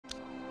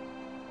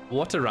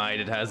What a ride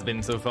it has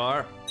been so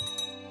far.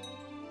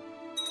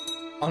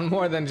 On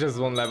more than just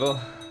one level.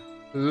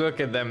 Look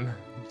at them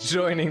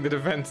joining the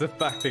defensive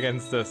pact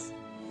against us.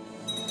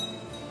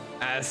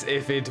 As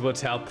if it would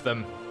help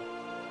them.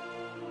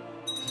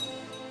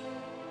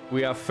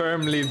 We are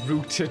firmly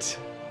rooted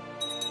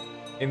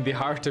in the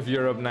heart of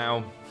Europe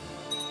now.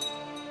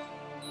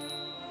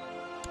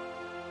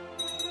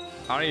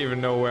 I don't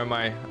even know where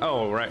my...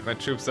 Oh, right, my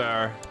troops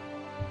are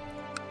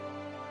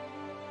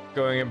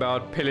going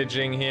about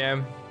pillaging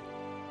here.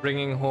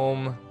 Bringing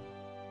home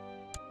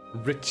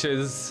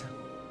riches.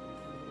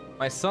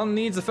 My son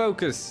needs a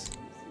focus.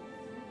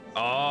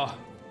 Oh,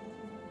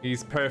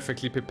 he's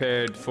perfectly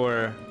prepared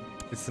for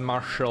his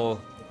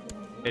martial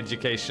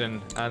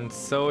education, and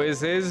so is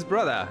his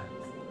brother.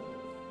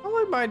 Oh,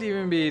 it might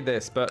even be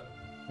this, but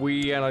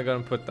we are not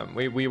gonna put them.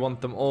 We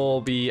want them all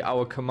be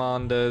our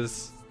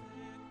commanders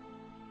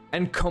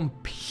and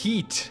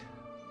compete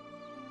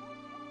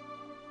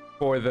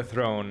for the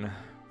throne.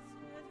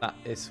 That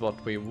is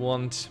what we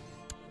want.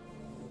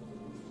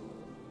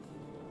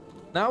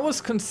 Now I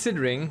was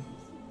considering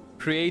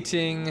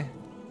creating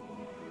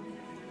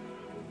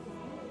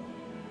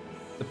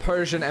the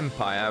Persian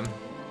Empire.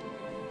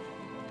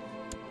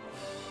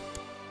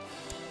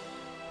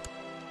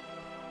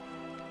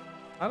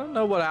 I don't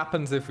know what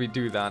happens if we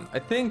do that. I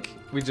think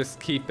we just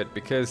keep it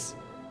because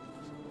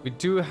we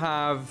do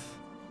have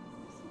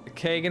the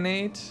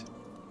Khaganate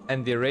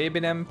and the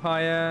Arabian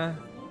Empire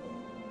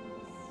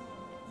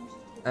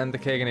and the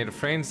Khaganate of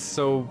France.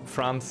 So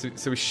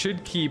we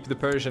should keep the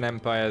Persian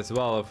Empire as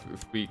well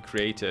if we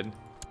create it.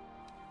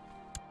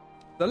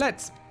 So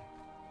let's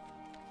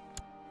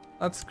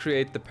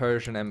create the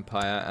Persian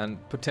Empire and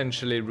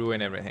potentially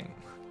ruin everything.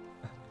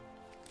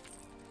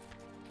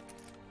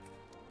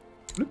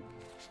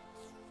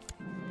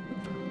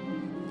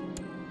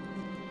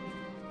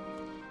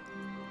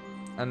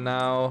 And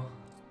now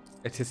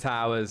it is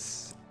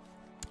ours.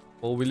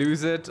 Will we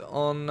lose it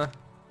on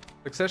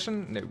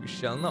succession? No, we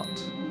shall not.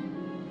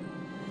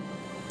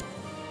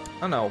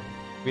 Oh no,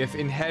 we have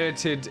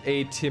inherited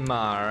a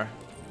Timar.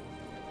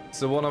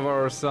 So one of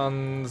our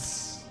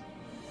sons,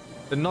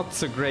 the not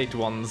so great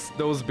ones,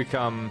 those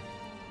become...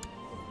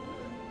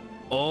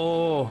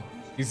 Oh,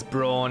 he's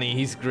brawny,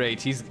 he's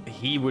great.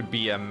 He would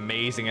be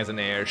amazing as an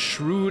heir.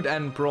 Shrewd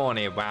and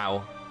brawny,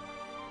 wow.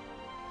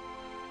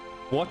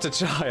 What a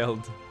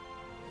child.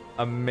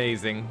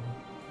 Amazing.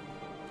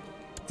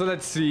 So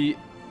let's see.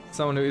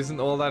 Someone who isn't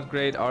all that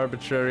great.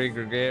 Arbitrary,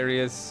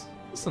 gregarious.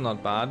 Also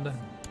not bad.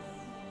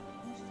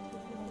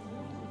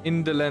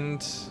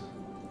 Indolent.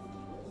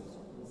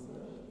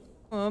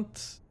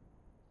 What?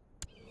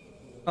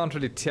 Can't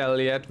really tell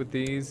yet with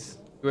these.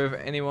 Do we have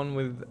anyone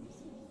with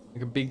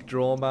like a big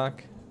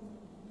drawback?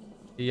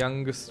 The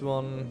youngest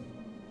one.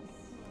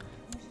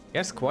 He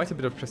has quite a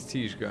bit of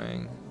prestige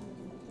going.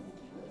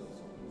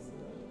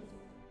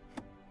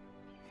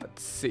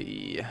 Let's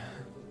see.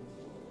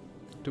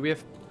 Do we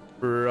have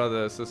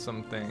brothers or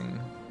something?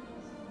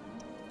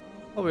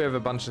 Oh, we have a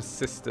bunch of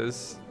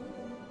sisters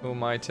who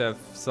might have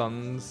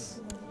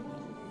sons.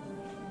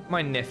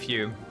 My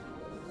nephew,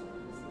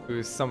 who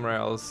is somewhere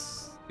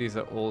else. These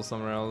are all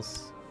somewhere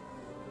else.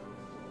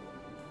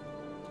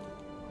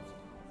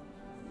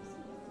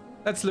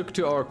 Let's look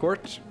to our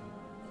court.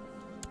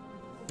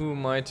 Who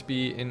might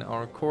be in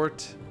our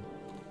court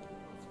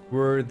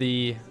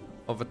worthy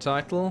of a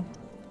title?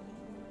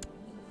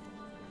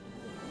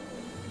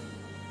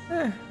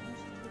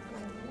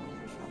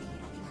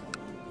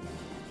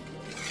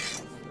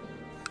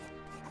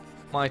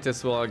 Might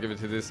as well give it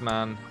to this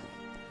man.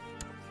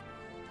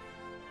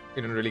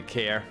 We don't really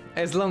care.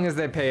 As long as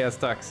they pay us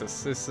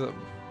taxes.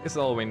 It's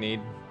all we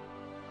need.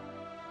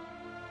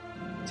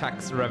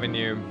 Tax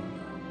revenue.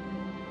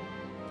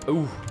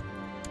 Ooh.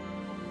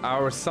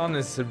 Our son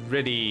is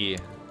ready.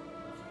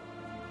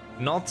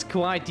 Not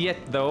quite yet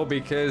though,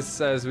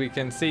 because as we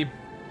can see,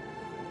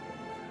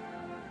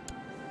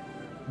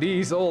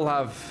 these all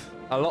have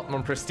a lot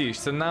more prestige.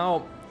 So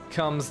now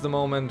comes the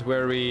moment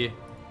where we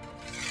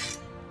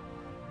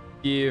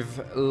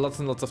give lots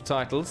and lots of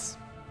titles.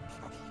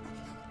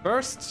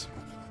 First,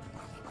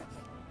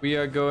 we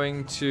are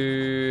going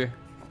to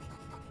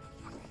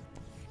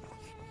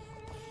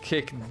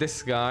kick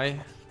this guy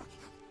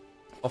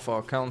off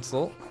our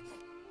council.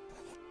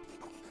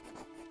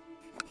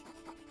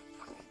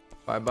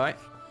 Bye-bye.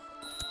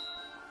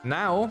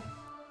 Now,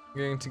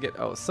 we're going to get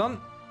our son.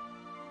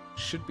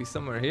 Should be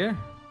somewhere here.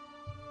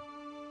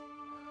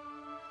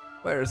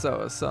 Where is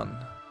our son?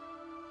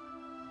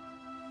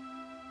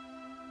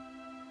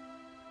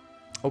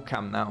 Oh,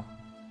 come now.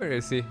 Where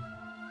is he?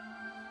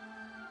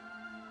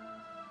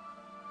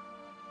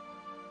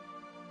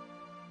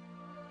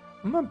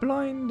 Am I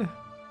blind?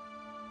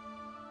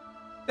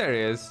 There he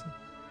is.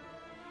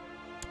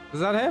 Is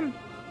that him?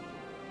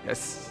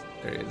 Yes,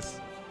 there he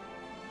is.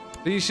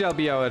 He shall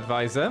be our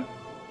advisor.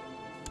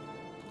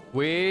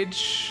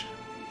 Which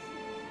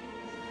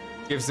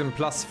gives him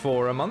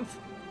 +4 a month.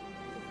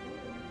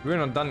 We're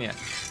not done yet.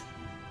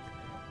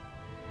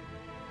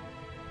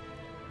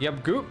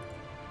 Yep, go.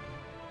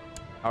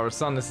 Our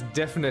son is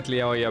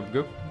definitely our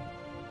Yabgu.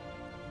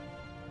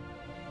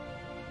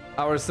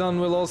 Our son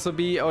will also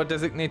be our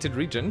designated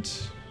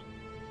regent.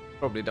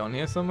 Probably down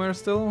here somewhere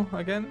still,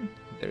 again.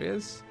 There he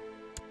is.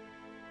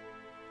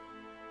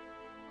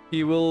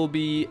 He will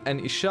be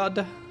an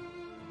Ishad.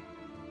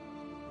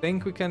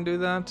 Think we can do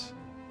that?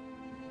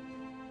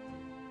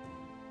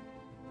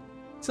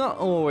 It's not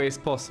always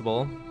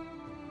possible.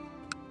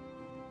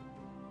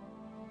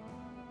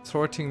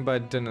 Sorting by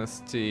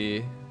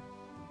dynasty.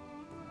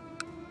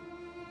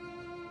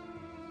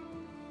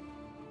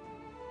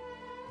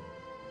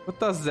 What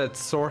does that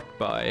sort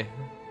by?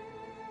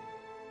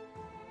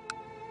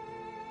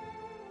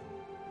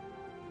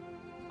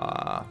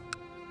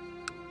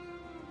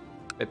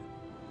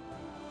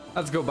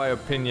 Let's go by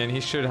opinion.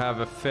 He should have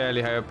a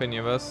fairly high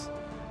opinion of us.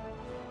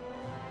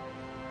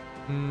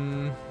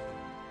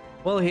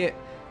 Well,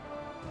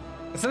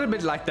 it's a little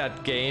bit like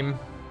that game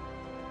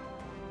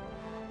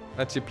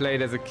that you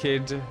played as a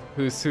kid,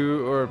 Who's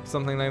Who or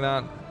something like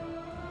that.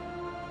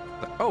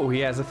 Oh,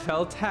 he has a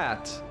felt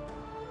hat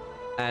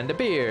and a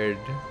beard.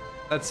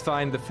 Let's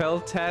find the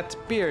felt hat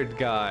beard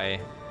guy.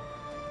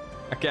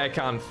 Okay, I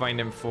can't find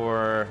him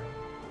for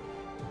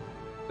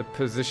the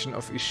position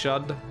of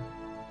Ishad.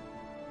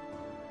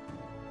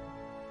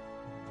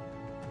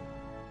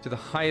 To the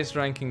highest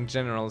ranking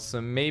general, so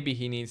maybe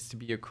he needs to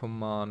be a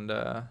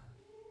commander.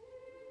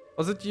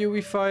 Was it you we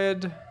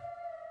fired?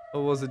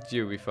 Or was it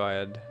you we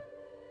fired?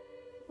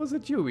 Was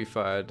it you we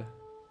fired?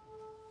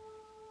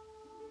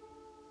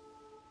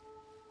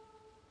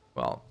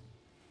 Well.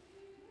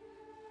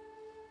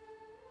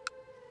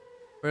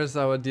 Where's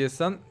our dear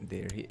son?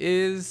 There he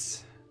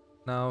is.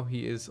 Now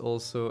he is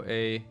also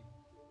a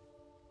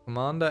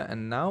commander,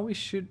 and now we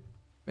should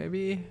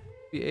maybe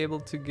be able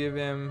to give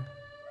him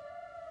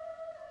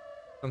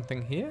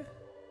something here?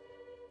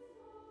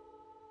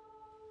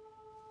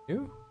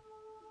 You?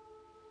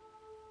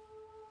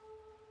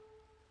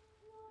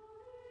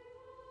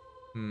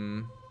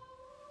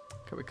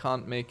 Okay, we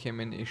can't make him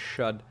an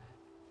Ishad.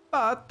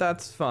 But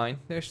that's fine.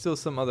 There's still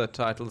some other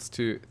titles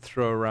to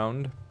throw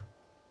around.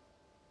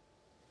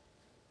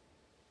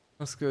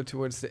 Let's go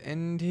towards the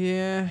end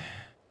here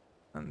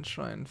and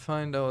try and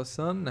find our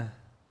son.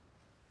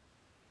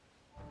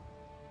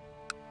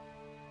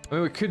 I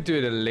mean, we could do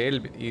it a little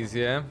bit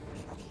easier.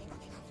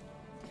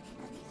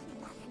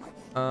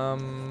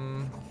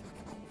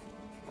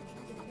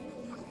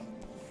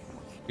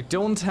 We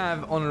don't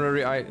have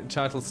honorary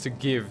titles to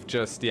give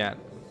just yet.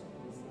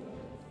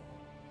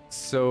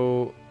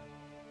 So,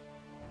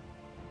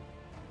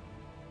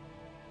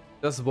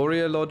 does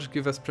Warrior Lodge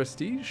give us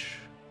prestige?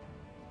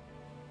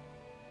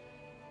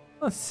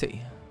 Let's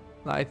see.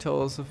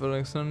 Lighthouse of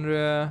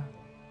Alexandria.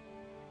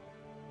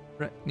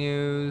 Red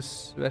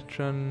News,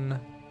 Veteran.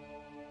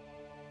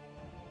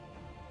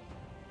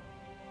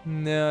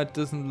 No, it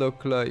doesn't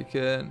look like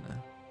it.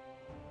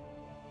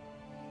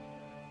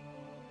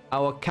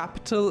 Our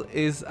capital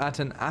is at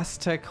an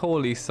Aztec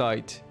holy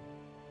site.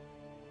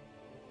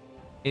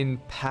 In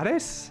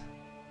Paris?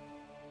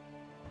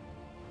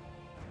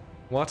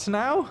 What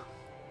now?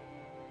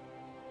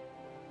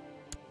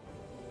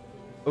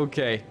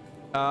 Okay.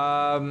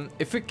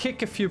 If we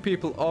kick a few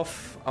people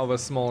off our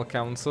small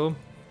council,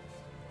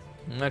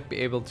 we might be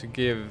able to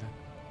give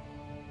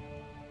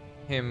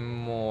him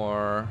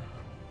more.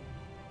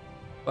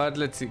 But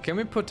let's see, can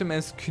we put him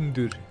as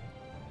Kundur?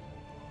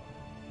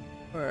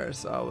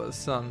 Where's our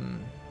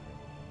son?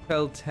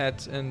 Felt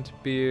hat and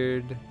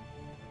beard.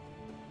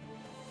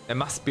 There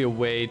must be a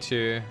way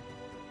to...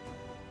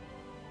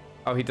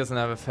 Oh, he doesn't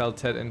have a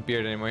felt hat and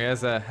beard anymore. He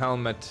has a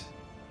helmet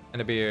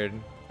and a beard.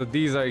 So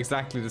these are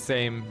exactly the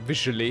same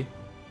visually.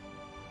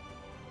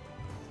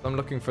 So I'm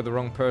looking for the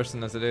wrong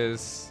person as it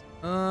is.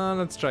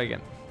 Let's try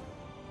again.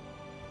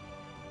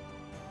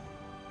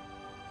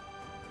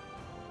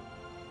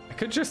 I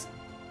could just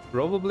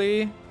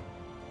probably...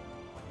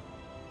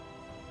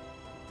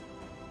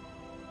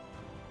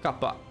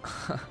 Kappa.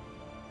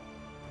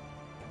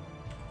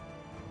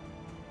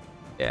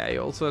 Yeah,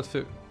 you also have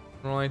to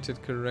write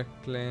it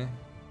correctly.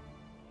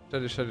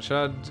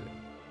 Shad.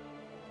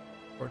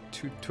 Or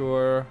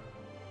tutor.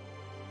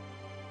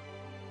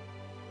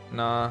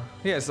 Nah,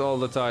 he has all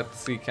the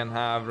titles he can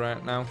have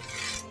right now.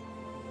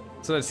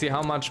 So let's see,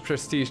 how much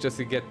prestige does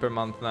he get per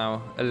month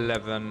now?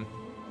 11.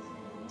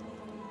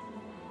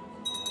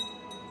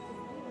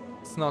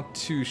 It's not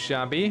too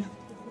shabby.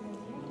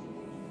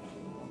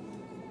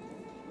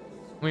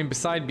 I mean,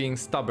 beside being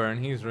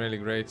stubborn, he's really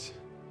great.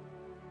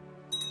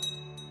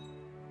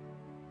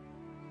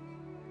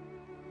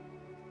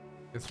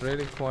 It's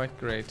really quite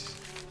great.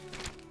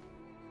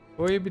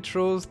 Were you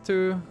betrothed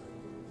to?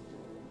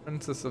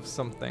 Princess of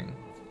something.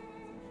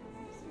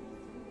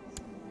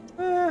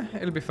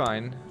 It'll be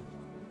fine.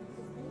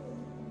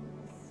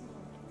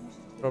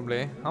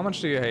 Probably. How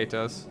much do you hate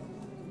us?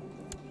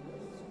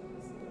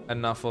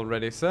 Enough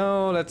already.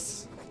 So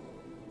let's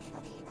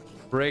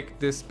break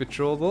this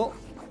betrothal.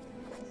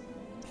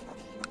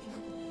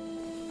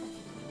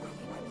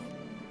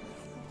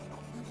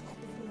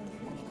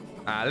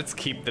 Let's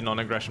keep the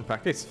non-aggression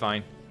pact. It's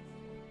fine.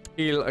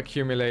 he'll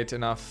accumulate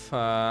enough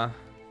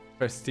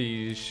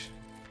prestige.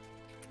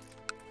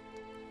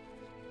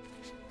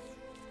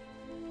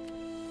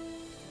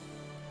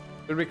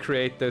 Should we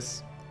create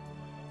this?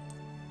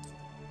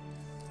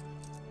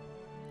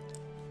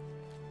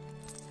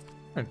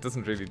 It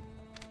doesn't really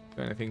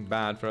do anything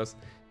bad for us.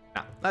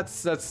 Now,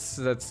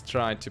 let's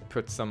try to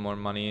put some more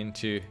money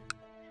into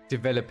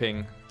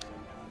developing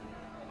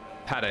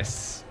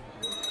Paris.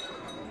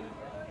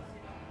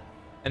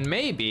 And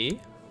maybe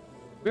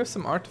we have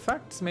some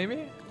artifacts,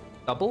 maybe?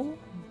 Double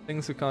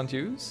things we can't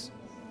use.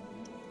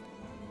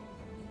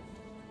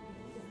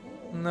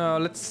 No,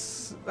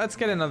 let's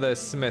get another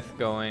smith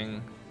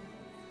going.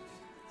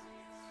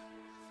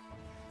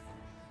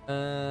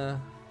 Oh.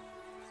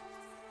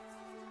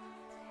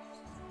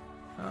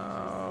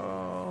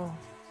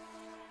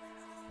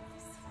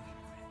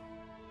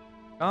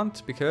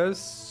 Can't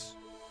because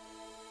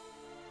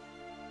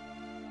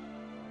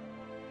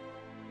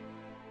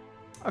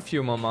a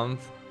few more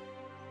months.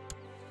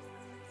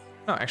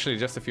 No, actually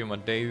just a few more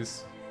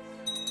days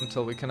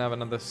until we can have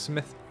another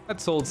smith.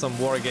 Let's hold some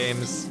war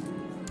games.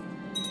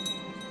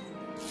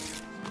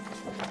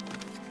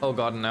 Oh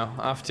god, no.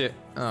 After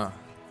oh.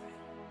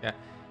 Yeah.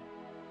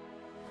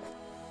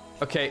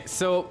 Okay,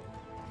 so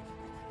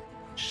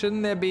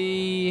shouldn't there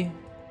be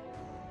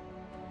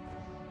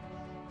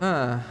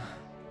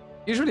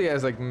usually it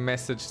has like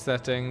message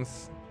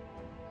settings.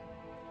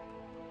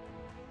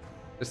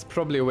 There's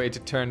probably a way to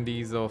turn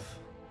these off,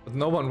 but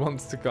no one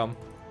wants to come.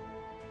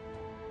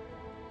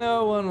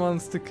 No one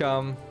wants to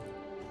come.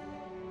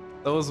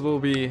 Those will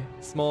be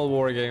small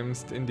war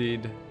games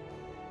indeed.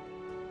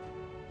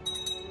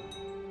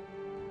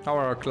 How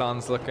are our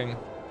clans looking?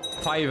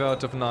 5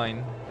 out of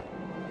 9.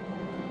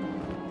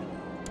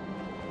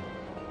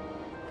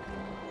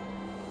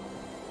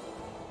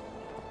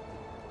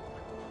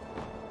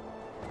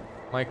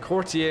 My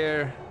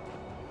courtier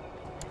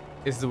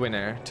is the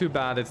winner. Too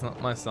bad it's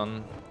not my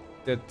son.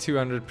 The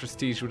 200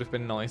 prestige would have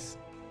been nice.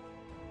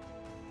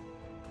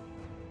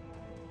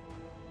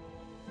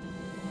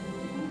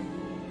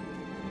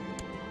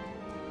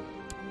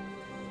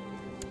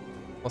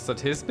 Was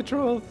that his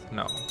betrothed?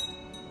 No.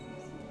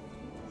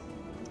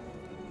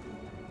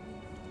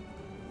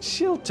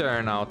 She'll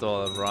turn out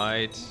all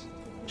right.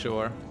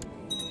 Sure.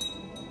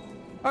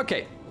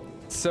 Okay.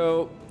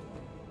 So...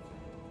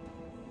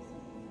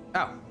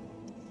 oh.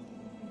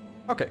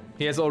 Okay.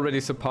 He has already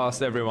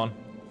surpassed everyone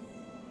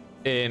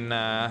in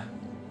the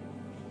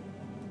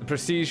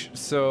prestige.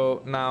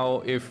 So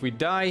now if we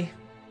die,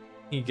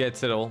 he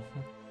gets it all.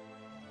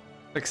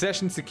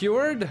 Succession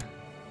secured.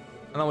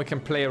 And now we can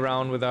play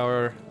around with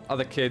our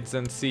other kids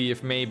and see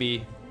if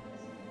maybe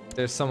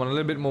there's someone a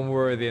little bit more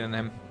worthy than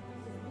him.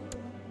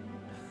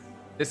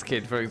 This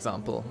kid, for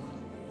example.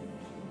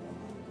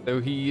 So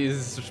he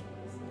is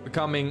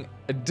becoming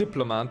a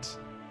diplomat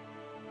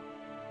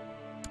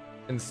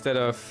instead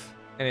of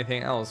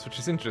anything else, which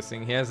is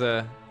interesting. He has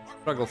a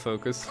struggle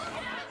focus.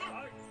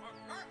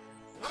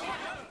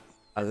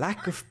 A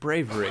lack of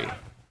bravery.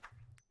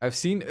 I've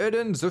seen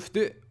Öden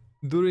Zufte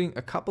during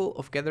a couple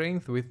of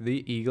gatherings with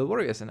the Eagle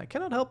Warriors, and I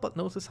cannot help but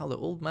notice how the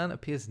old man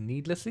appears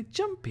needlessly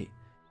jumpy.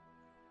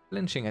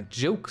 Flinching at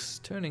jokes,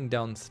 turning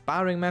down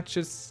sparring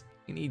matches.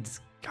 He needs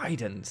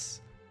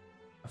guidance,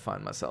 I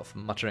find myself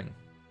muttering.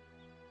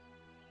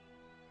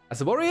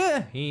 As a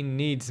warrior, he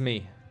needs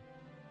me.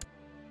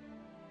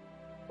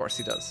 Of course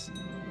he does.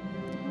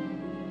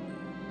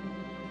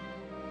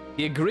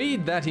 He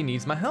agreed that he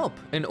needs my help.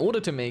 In order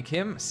to make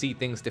him see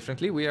things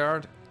differently, we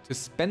are to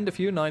spend a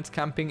few nights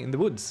camping in the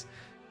woods.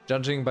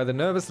 Judging by the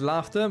nervous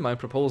laughter my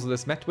proposal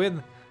is met with,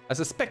 I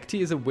suspect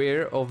he is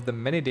aware of the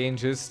many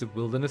dangers the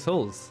wilderness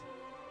holds.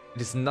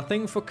 It is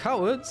nothing for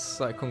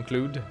cowards, I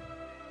conclude.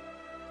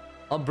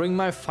 I'll bring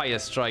my fire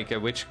striker,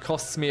 which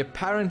costs me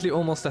apparently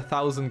almost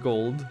 1,000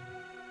 gold,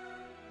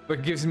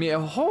 but gives me a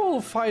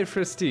whole 5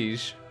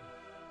 prestige.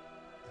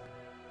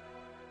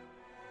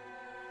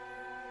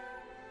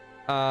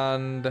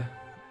 And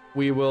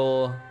we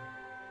will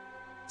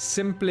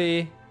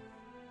simply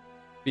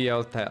be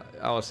out there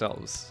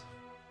ourselves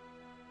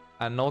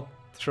and not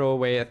throw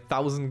away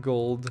 1,000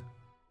 gold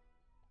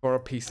for a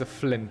piece of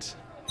flint.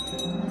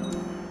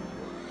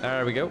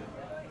 There we go.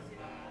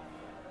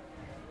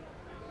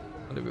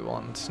 What do we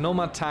want?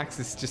 Nomad tax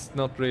is just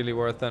not really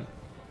worth it.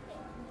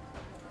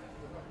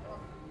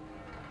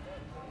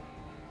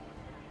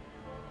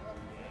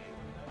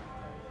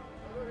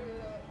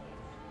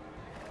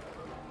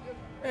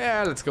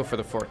 Yeah, let's go for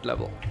the 4th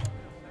level.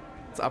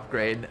 Let's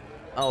upgrade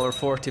our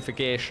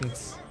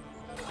fortifications.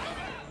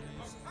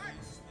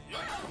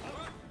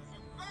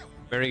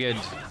 Very good.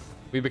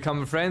 We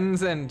become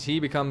friends and he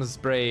becomes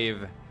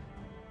brave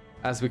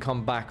as we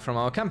come back from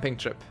our camping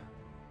trip.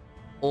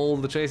 All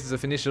the traces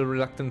of initial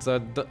reluctance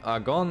are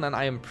gone, and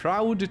I am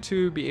proud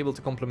to be able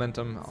to compliment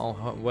him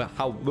on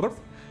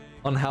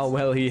how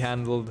well he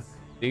handled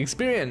the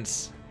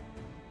experience.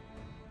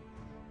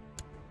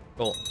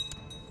 Cool.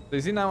 So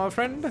is he now our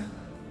friend?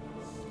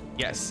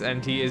 Yes,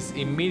 and he is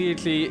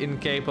immediately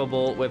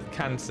incapable with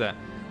cancer.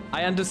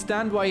 I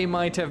understand why he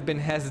might have been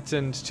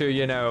hesitant to,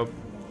 you know,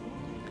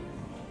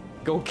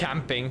 go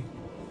camping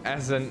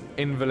as an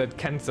invalid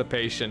cancer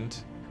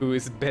patient who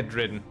is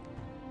bedridden.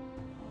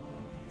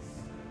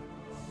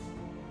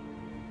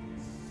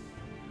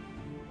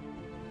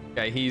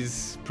 Okay,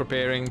 he's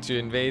preparing to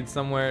invade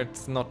somewhere.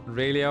 It's not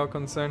really our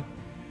concern.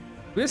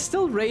 We're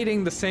still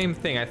raiding the same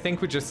thing. I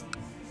think we just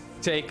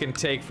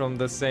take from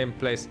the same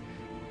place.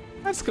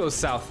 Let's go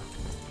south.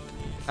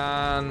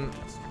 And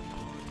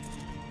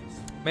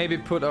maybe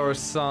put our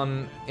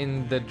son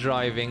in the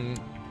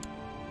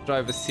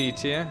driver's seat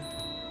here.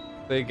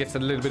 So he gets a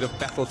little bit of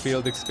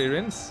battlefield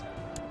experience.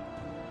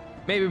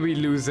 Maybe we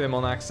lose him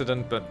on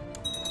accident, but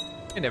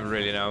you never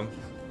really know.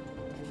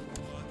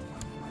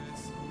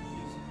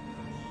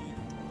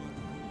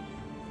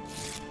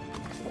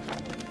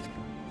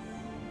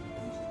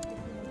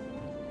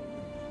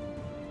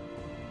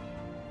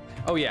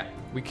 Oh yeah,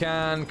 we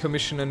can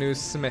commission a new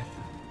smith.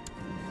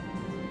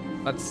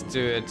 Let's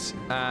do it.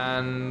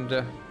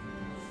 And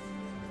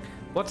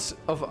what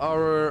of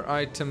our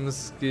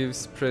items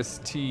gives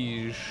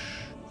prestige?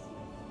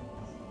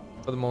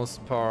 For the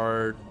most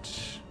part.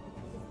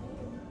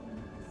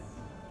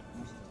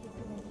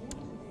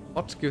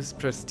 What gives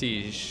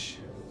prestige?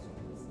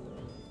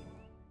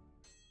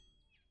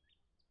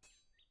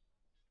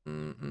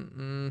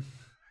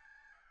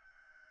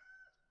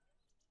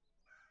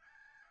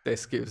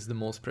 This gives the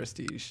most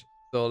prestige.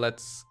 So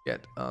let's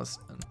get us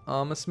an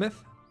armor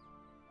smith.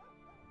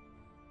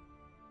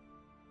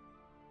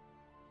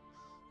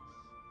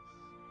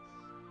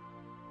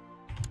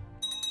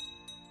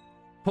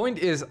 Point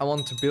is, I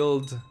want to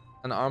build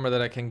an armor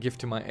that I can give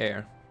to my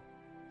heir.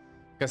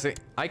 Because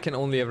I can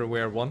only ever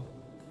wear one.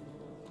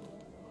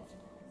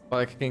 But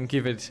I can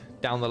give it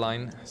down the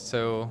line,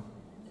 so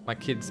my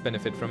kids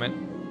benefit from it.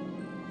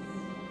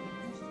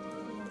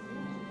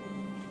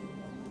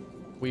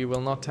 We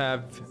will not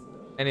have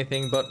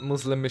anything but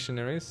Muslim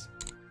missionaries.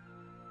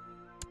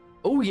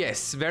 Oh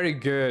yes, very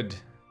good.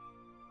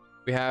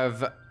 We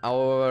have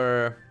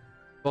our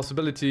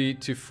possibility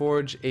to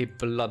forge a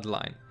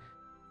bloodline.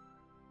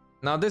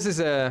 Now this is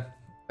a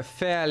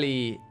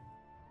fairly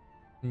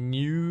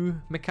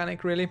new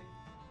mechanic, really.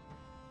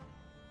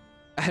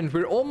 And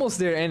we're almost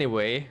there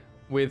anyway,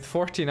 with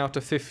 14 out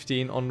of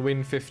 15 on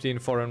win 15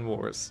 foreign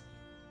wars.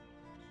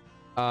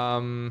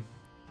 Murder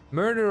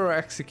or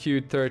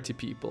execute 30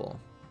 people.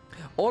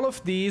 All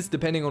of these,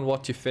 depending on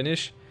what you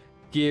finish,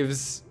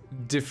 gives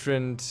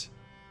different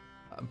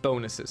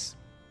bonuses.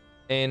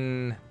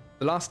 In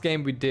the last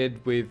game we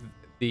did with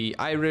the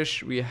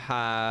Irish, we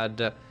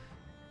had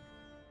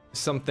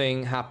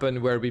something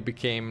happen where we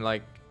became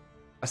like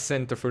a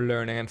center for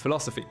learning and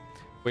philosophy,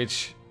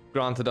 which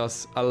granted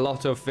us a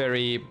lot of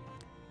very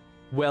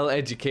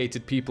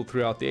well-educated people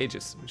throughout the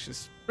ages, which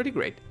is pretty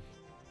great.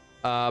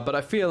 But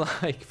I feel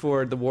like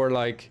for the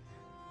warlike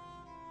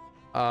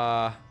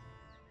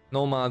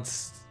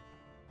nomads,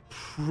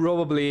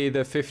 probably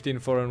the 15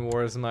 foreign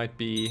wars might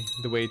be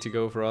the way to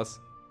go for us.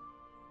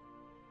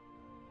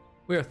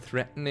 We are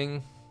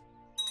threatening.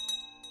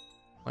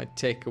 Might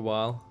take a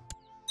while,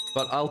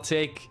 but I'll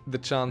take the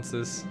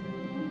chances.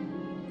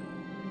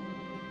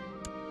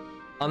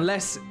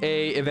 Unless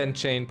a event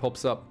chain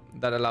pops up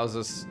that allows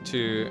us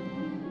to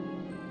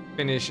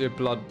finish a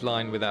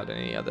bloodline without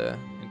any other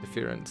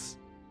interference.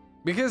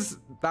 Because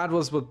that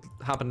was what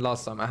happened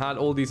last time. I had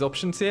all these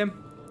options here,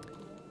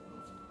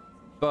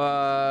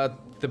 but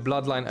the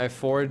bloodline I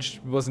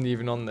forged wasn't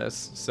even on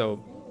this,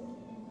 so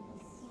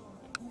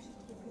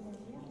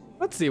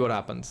let's see what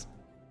happens.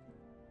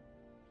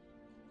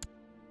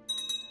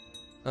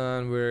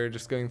 And we're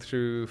just going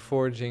through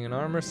forging an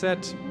armor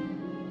set.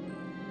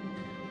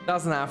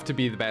 Doesn't have to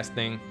be the best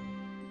thing.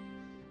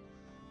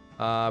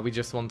 We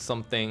just want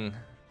something.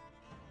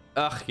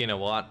 Ugh, you know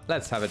what?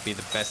 Let's have it be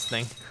the best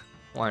thing.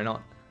 Why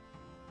not?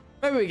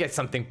 Maybe we get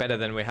something better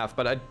than we have,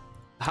 but I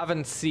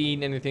haven't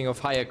seen anything of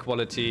higher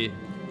quality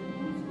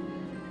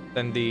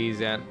than these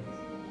yet.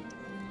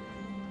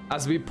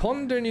 As we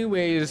ponder new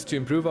ways to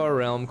improve our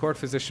realm, court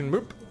physician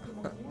whoop,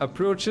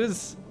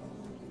 approaches.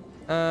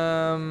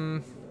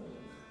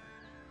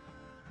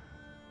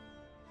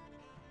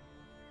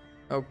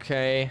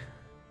 Okay.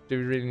 Do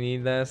we really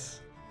need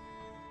this?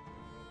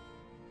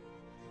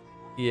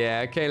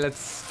 Yeah, okay,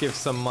 let's give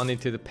some money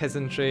to the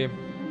peasantry.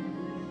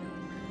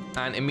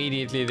 And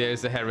immediately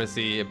there's a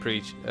heresy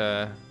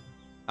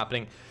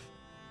happening.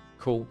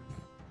 Cool.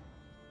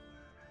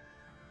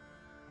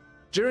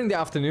 During the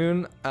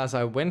afternoon, as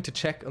I went to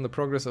check on the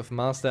progress of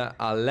Master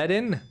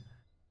Aladdin,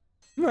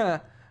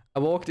 I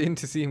walked in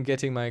to see him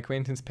getting my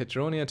acquaintance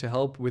Petronia to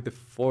help with the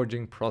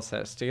forging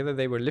process. Together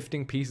they were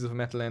lifting pieces of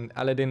metal, and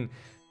Aladdin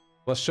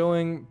was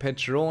showing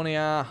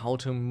Petronia how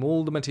to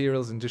mold the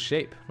materials into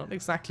shape. Not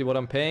exactly what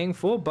I'm paying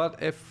for,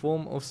 but a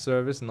form of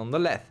service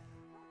nonetheless.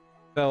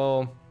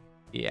 So,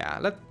 yeah,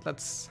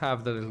 let's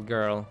have the little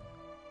girl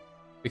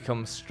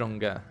become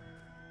stronger.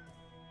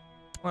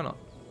 Why not?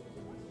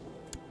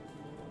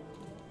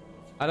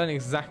 I don't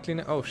exactly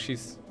know. Oh,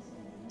 she's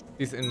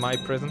in my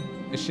prison,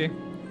 is she?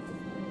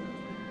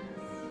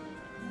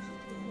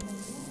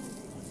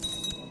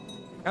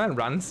 Can I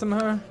ransom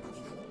her?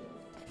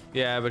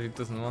 Yeah, but he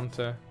doesn't want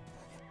to.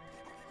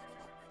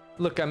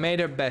 Look, I made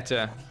her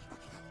better.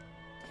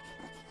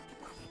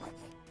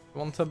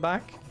 Want her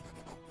back?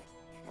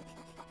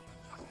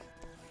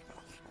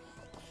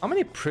 How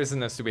many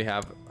prisoners do we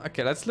have?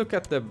 Okay, let's look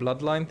at the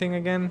bloodline thing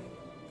again.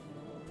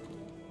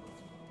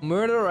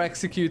 Murder or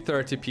execute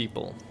 30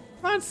 people.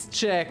 Let's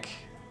check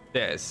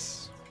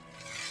this.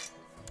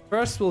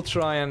 First we'll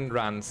try and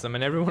ransom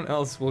and everyone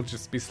else will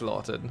just be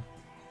slaughtered.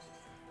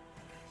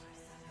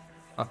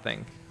 I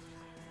think.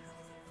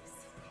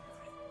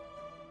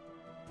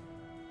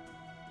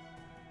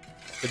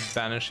 Could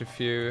banish a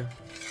few,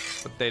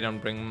 but they don't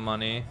bring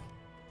money.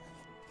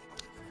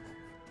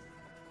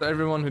 So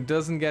everyone who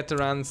doesn't get the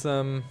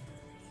ransom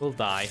will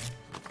die.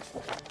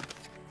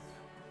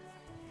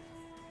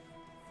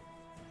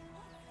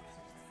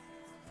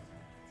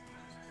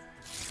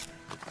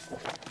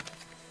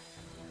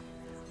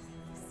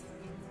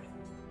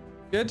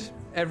 Good.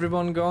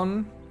 Everyone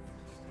gone.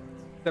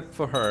 Except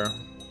for her.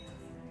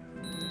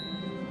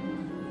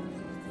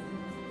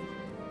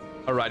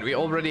 Alright, we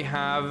already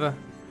have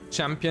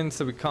champion,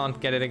 so we can't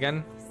get it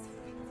again.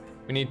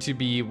 We need to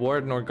be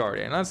warden or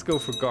guardian. Let's go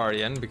for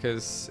guardian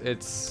because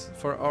it's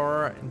for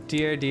our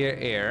dear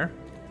heir.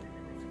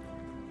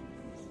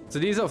 So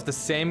these are of the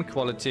same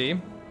quality.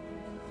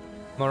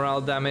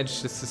 Morale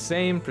damage is the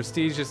same,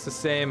 prestige is the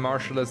same,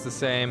 martial is the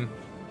same.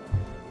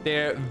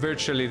 They're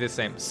virtually the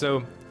same.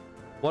 So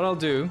what I'll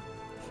do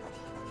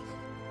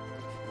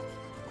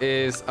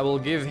is I will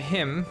give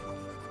him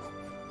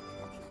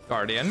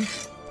guardian,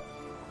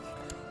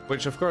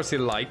 which of course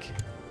he'll like.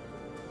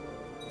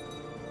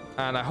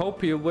 And I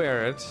hope he'll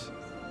wear it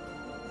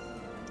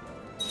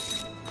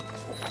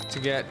to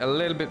get a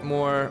little bit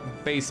more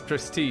base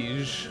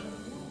prestige.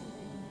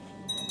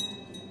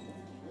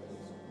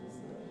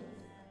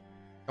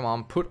 Come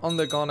on, put on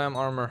the goddamn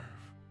armor.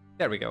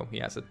 There we go, he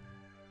has it.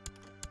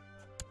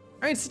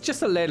 I mean, it's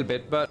just a little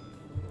bit, but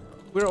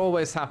we're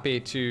always happy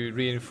to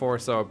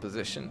reinforce our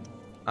position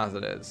as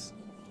it is.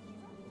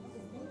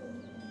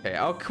 Okay,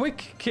 our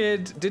quick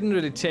kid didn't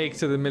really take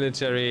to the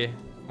military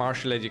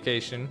martial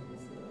education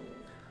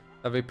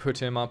that we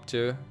put him up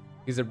to.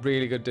 He's a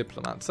really good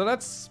diplomat. So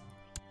let's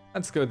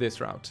go this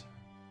route.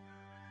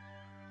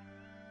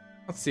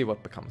 Let's see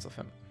what becomes of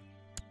him.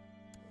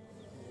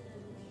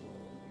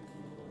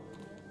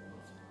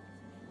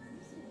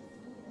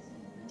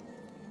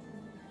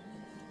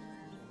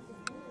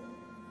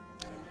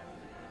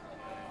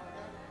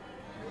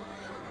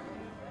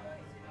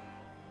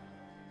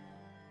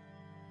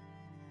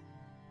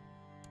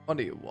 What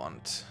do you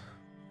want?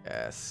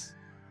 Yes,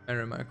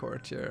 marry my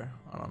courtier.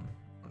 I don't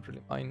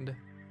really mind.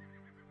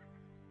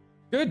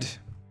 Good.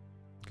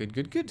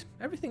 Good.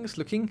 Everything is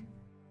looking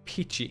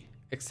peachy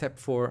except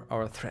for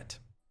our threat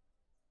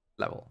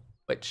level,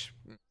 which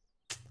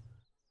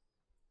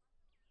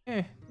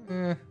I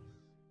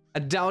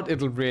doubt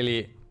it'll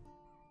really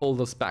hold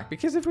us back,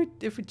 because if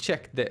we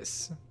check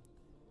this,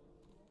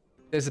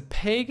 there's a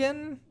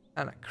pagan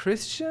and a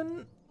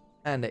Christian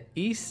and an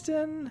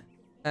Eastern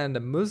and a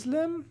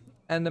Muslim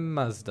and a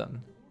Mazdan.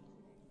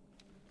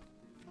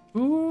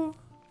 Who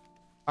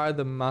are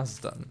the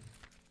Mazdan?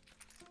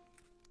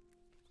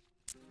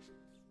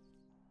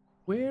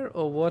 Where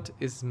or what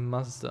is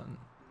Mazdan?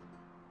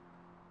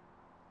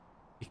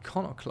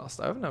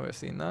 Iconoclast, I've never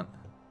seen that.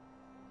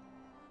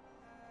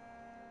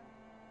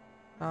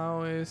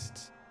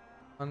 Taoist,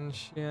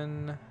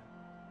 Ancient,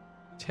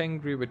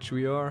 Tengri, which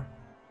we are.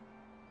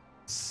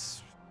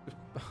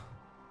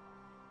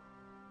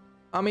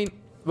 I mean,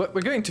 we're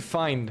going to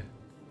find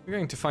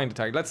a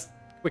target. Let's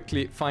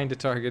quickly find a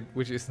target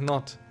which is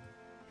not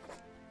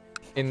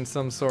in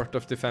some sort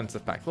of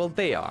defensive pact. Well,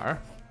 they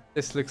are.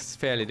 This looks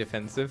fairly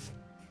defensive.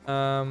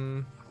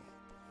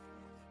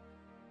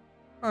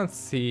 Let's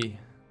see.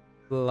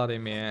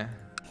 Vladimir.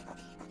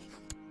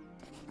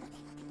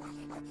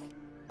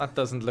 That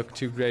doesn't look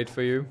too great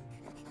for you.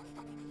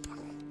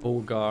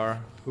 Bulgar.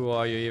 Who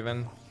are you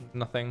even?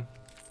 Nothing.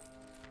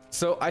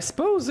 So I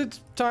suppose it's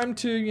time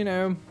to, you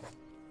know,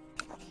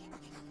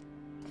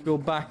 go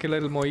back a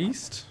little more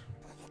east.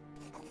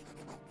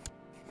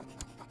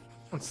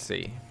 Let's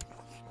see.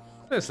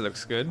 This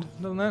looks good,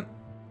 doesn't it?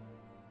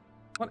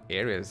 What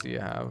areas do you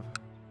have?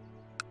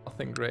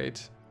 Nothing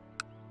great.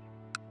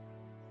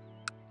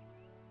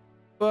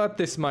 But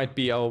this might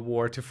be our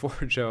war to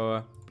forge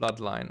our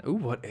bloodline. Ooh,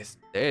 what is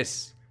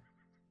this?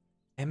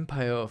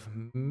 Empire of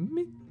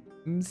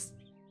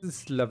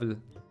this level.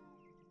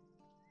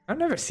 I've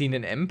never seen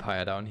an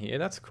empire down here.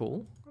 That's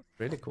cool. That's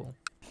really cool.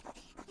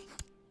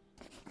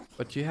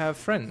 But you have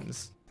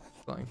friends.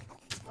 Like,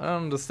 I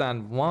don't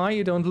understand why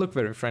you don't look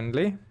very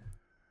friendly.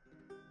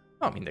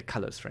 Oh, I mean, the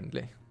color's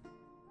friendly.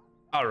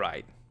 All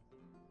right.